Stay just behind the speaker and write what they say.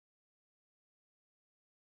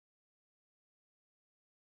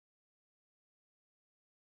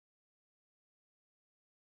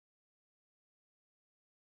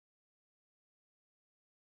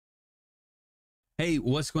Hey,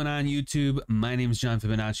 what's going on YouTube? My name is John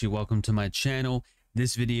Fibonacci. Welcome to my channel.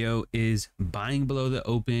 This video is buying below the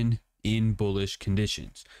open in bullish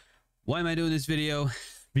conditions. Why am I doing this video?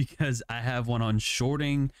 Because I have one on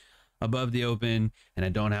shorting above the open and I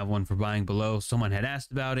don't have one for buying below. Someone had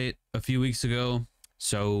asked about it a few weeks ago.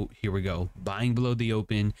 So here we go. Buying below the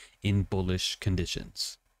open in bullish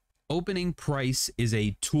conditions. Opening price is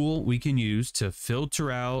a tool we can use to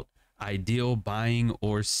filter out ideal buying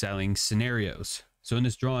or selling scenarios. So in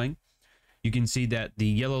this drawing, you can see that the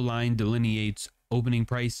yellow line delineates opening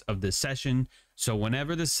price of the session. So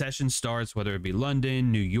whenever the session starts, whether it be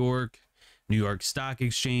London, New York Stock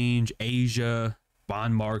Exchange, Asia,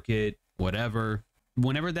 bond market, whatever,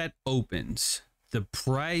 whenever that opens, the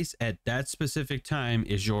price at that specific time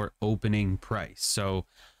is your opening price. So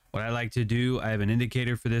what I like to do, I have an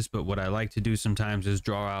indicator for this, but what I like to do sometimes is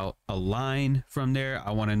draw out a line from there.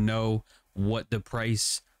 I want to know what the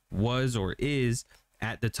price was or is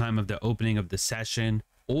at the time of the opening of the session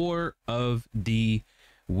or of the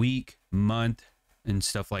week, month, and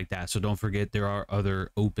stuff like that. So don't forget there are other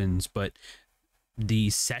opens, but the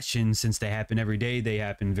sessions, since they happen every day, they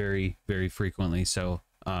happen very, very frequently. So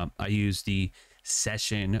I use the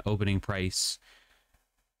session opening price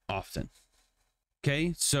often.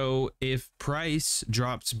 Okay, so if price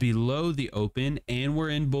drops below the open and we're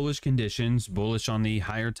in bullish conditions, bullish on the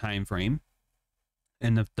higher time frame,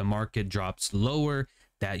 and if the market drops lower,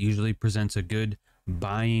 that usually presents a good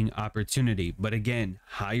buying opportunity. But again,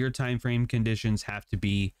 higher time frame conditions have to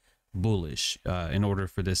be bullish in order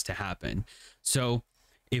for this to happen. So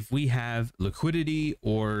if we have liquidity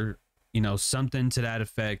or something to that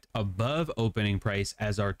effect above opening price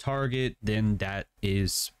as our target, then that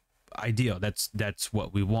is ideal. That's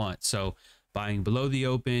what we want. So buying below the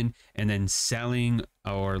open and then selling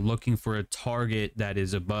or looking for a target that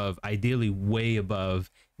is above, ideally way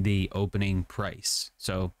above the opening price.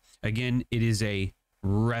 So again, it is a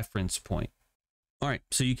reference point. All right,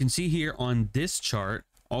 so you can see here on this chart,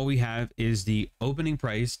 all we have is the opening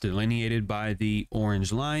price delineated by the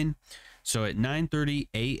orange line. So at 9:30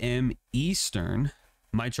 a.m. Eastern,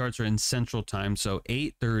 my charts are in Central Time, so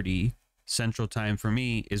 8:30 Central Time for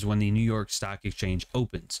me is when the New York Stock Exchange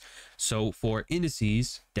opens. So for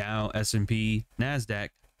indices, Dow, S&P,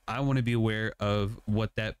 NASDAQ, I want to be aware of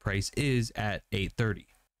what that price is at 8:30.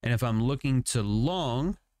 And if I'm looking to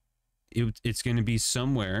long, it's going to be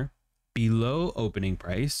somewhere below opening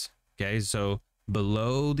price. Okay, so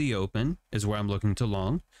below the open is where I'm looking to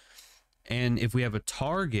long. And if we have a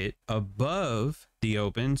target above the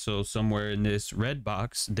open, so somewhere in this red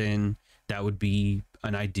box, then that would be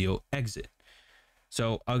an ideal exit.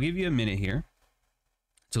 So I'll give you a minute here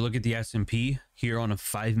to look at the S&P here on a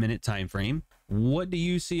 5-minute time frame. What do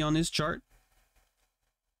you see on this chart?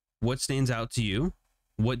 What stands out to you?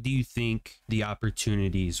 What do you think the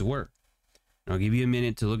opportunities were? And I'll give you a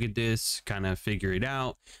minute to look at this, kind of figure it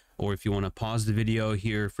out. Or if you want to pause the video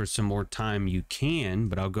here for some more time, you can,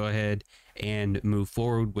 but I'll go ahead and move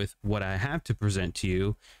forward with what I have to present to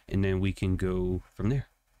you, and then we can go from there.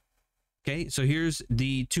 Okay, so here's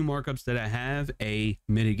the two markups that I have: a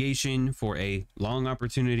mitigation for a long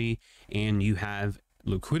opportunity, and you have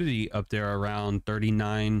liquidity up there around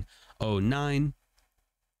 39.09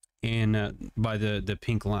 and by the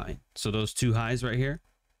pink line. So those two highs right here,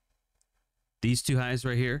 these two highs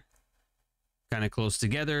right here, kind of close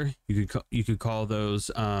together. You could call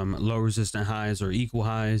those low resistant highs or equal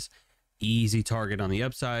highs. Easy target on the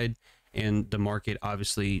upside, and the market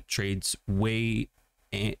obviously trades way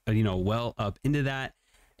well up into that,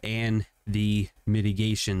 and the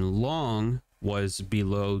mitigation long was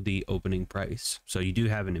below the opening price. So you do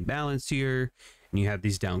have an imbalance here, and you have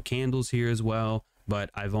these down candles here as well, but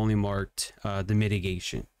I've only marked the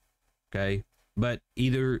mitigation. Okay, but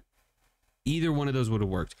either one of those would have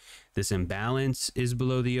worked. This imbalance is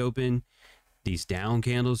below the open, these down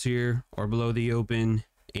candles here are below the open,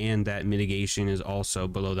 and that mitigation is also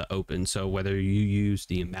below the open. So whether you use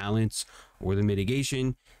the imbalance or the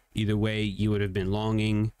mitigation, either way, you would have been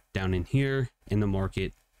longing down in here, and the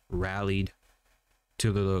market rallied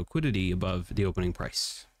to the liquidity above the opening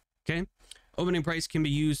price. Okay, opening price can be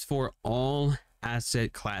used for all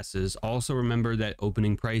asset classes. Also remember that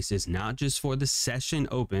opening price is not just for the session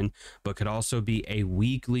open, but could also be a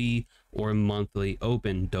weekly or monthly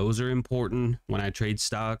open. Those are important when I trade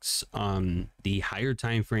stocks. The higher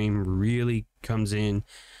time frame really comes in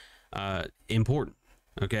important.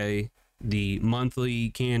 Okay, the monthly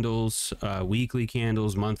candles, weekly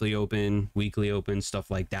candles, monthly open, weekly open, stuff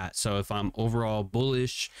like that. So if I'm overall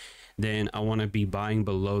bullish, then I want to be buying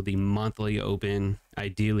below the monthly open,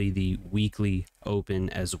 ideally the weekly open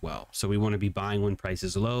as well. So we want to be buying when price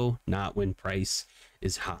is low, not when price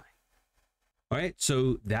is high. All right,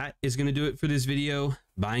 so that is going to do it for this video,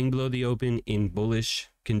 buying below the open in bullish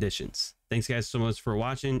conditions. Thanks guys so much for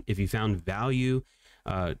watching. If you found value,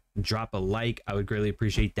 drop a like. I would greatly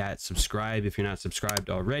appreciate that. Subscribe if you're not subscribed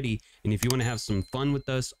already. And if you want to have some fun with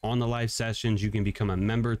us on the live sessions, you can become a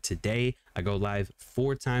member today. I go live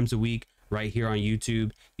 4 times a week right here on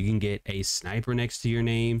YouTube. You can get a sniper next to your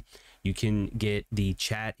name. You can get the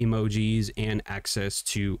chat emojis and access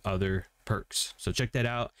to other perks. So check that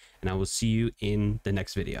out, and I will see you in the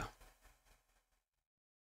next video.